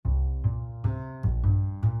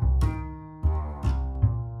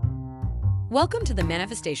Welcome to the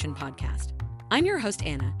Manifestation Podcast. I'm your host,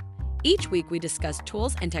 Anna. Each week, we discuss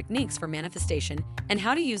tools and techniques for manifestation and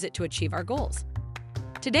how to use it to achieve our goals.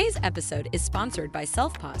 Today's episode is sponsored by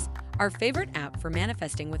Selfpause, our favorite app for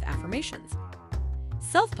manifesting with affirmations.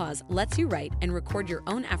 Selfpause lets you write and record your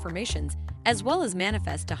own affirmations as well as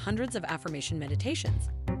manifest to hundreds of affirmation meditations.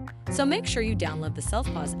 So make sure you download the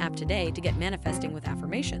Selfpause app today to get manifesting with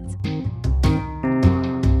affirmations.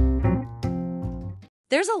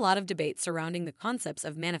 There's a lot of debate surrounding the concepts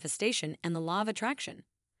of manifestation and the law of attraction.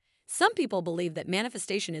 Some people believe that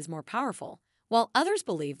manifestation is more powerful, while others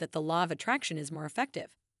believe that the law of attraction is more effective.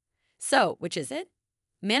 So, which is it?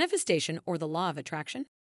 Manifestation or the law of attraction?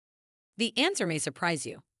 The answer may surprise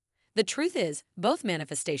you. The truth is, both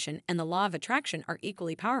manifestation and the law of attraction are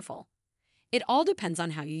equally powerful. It all depends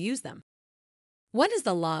on how you use them. What is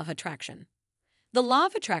the law of attraction? The law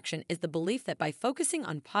of attraction is the belief that by focusing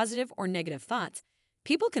on positive or negative thoughts,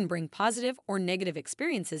 people can bring positive or negative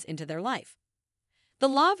experiences into their life. The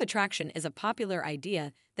law of attraction is a popular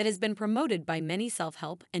idea that has been promoted by many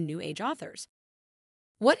self-help and New Age authors.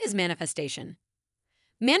 What is manifestation?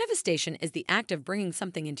 Manifestation is the act of bringing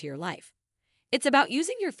something into your life. It's about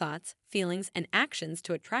using your thoughts, feelings, and actions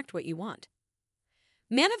to attract what you want.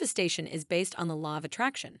 Manifestation is based on the law of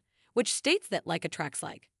attraction, which states that like attracts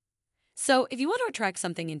like. So, if you want to attract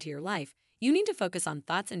something into your life, you need to focus on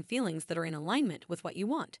thoughts and feelings that are in alignment with what you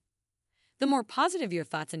want. The more positive your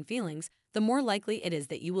thoughts and feelings, the more likely it is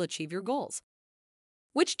that you will achieve your goals.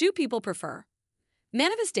 Which do people prefer?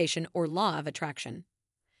 Manifestation or law of attraction?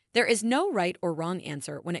 There is no right or wrong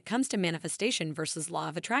answer when it comes to manifestation versus law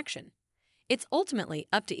of attraction. It's ultimately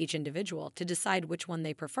up to each individual to decide which one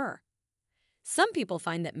they prefer. Some people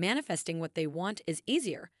find that manifesting what they want is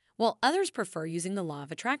easier, while others prefer using the law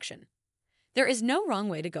of attraction. There is no wrong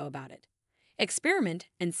way to go about it. Experiment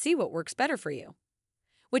and see what works better for you.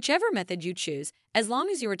 Whichever method you choose, as long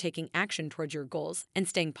as you are taking action towards your goals and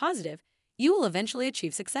staying positive, you will eventually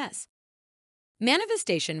achieve success.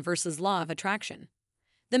 Manifestation versus law of attraction.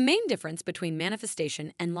 The main difference between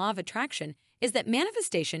manifestation and law of attraction is that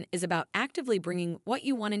manifestation is about actively bringing what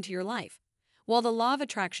you want into your life, while the law of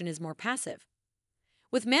attraction is more passive.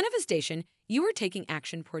 With manifestation, you are taking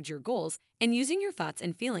action towards your goals and using your thoughts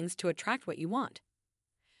and feelings to attract what you want.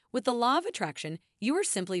 With the law of attraction, you are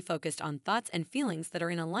simply focused on thoughts and feelings that are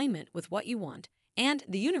in alignment with what you want, and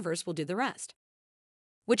the universe will do the rest.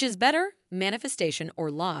 Which is better, manifestation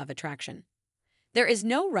or law of attraction? There is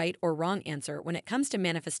no right or wrong answer when it comes to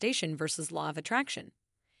manifestation versus law of attraction.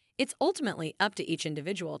 It's ultimately up to each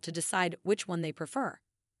individual to decide which one they prefer.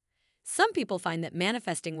 Some people find that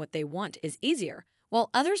manifesting what they want is easier, while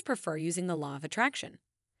others prefer using the law of attraction.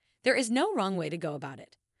 There is no wrong way to go about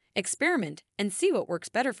it. Experiment and see what works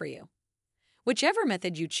better for you. Whichever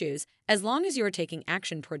method you choose, as long as you are taking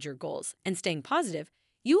action towards your goals and staying positive,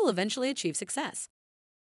 you will eventually achieve success.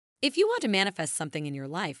 If you want to manifest something in your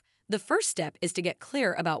life, the first step is to get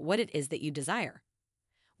clear about what it is that you desire.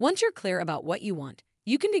 Once you're clear about what you want,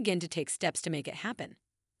 you can begin to take steps to make it happen.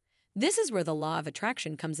 This is where the law of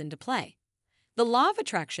attraction comes into play. The law of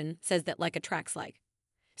attraction says that like attracts like.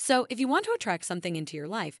 So, if you want to attract something into your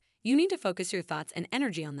life, you need to focus your thoughts and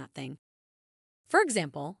energy on that thing. For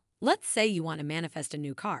example, let's say you want to manifest a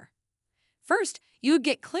new car. First, you would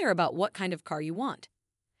get clear about what kind of car you want.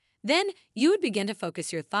 Then, you would begin to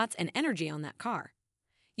focus your thoughts and energy on that car.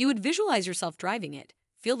 You would visualize yourself driving it,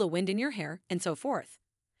 feel the wind in your hair, and so forth.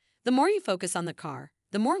 The more you focus on the car,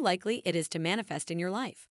 the more likely it is to manifest in your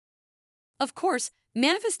life. Of course,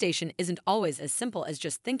 manifestation isn't always as simple as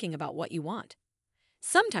just thinking about what you want.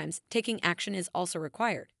 Sometimes, taking action is also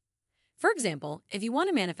required. For example, if you want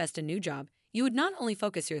to manifest a new job, you would not only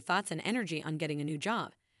focus your thoughts and energy on getting a new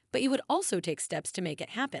job, but you would also take steps to make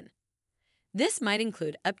it happen. This might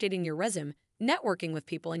include updating your resume, networking with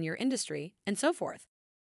people in your industry, and so forth.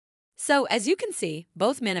 So, as you can see,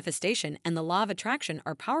 both manifestation and the law of attraction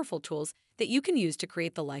are powerful tools that you can use to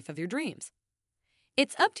create the life of your dreams.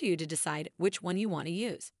 It's up to you to decide which one you want to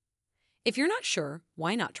use. If you're not sure,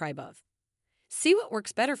 why not try both? See what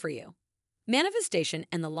works better for you. Manifestation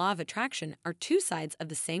and the law of attraction are two sides of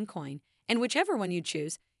the same coin, and whichever one you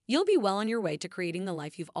choose, you'll be well on your way to creating the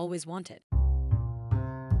life you've always wanted.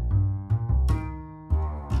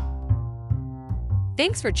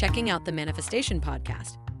 Thanks for checking out the Manifestation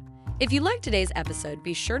Podcast. If you liked today's episode,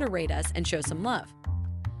 be sure to rate us and show some love.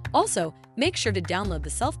 Also, make sure to download the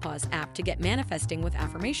Selfpause app to get manifesting with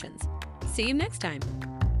affirmations. See you next time.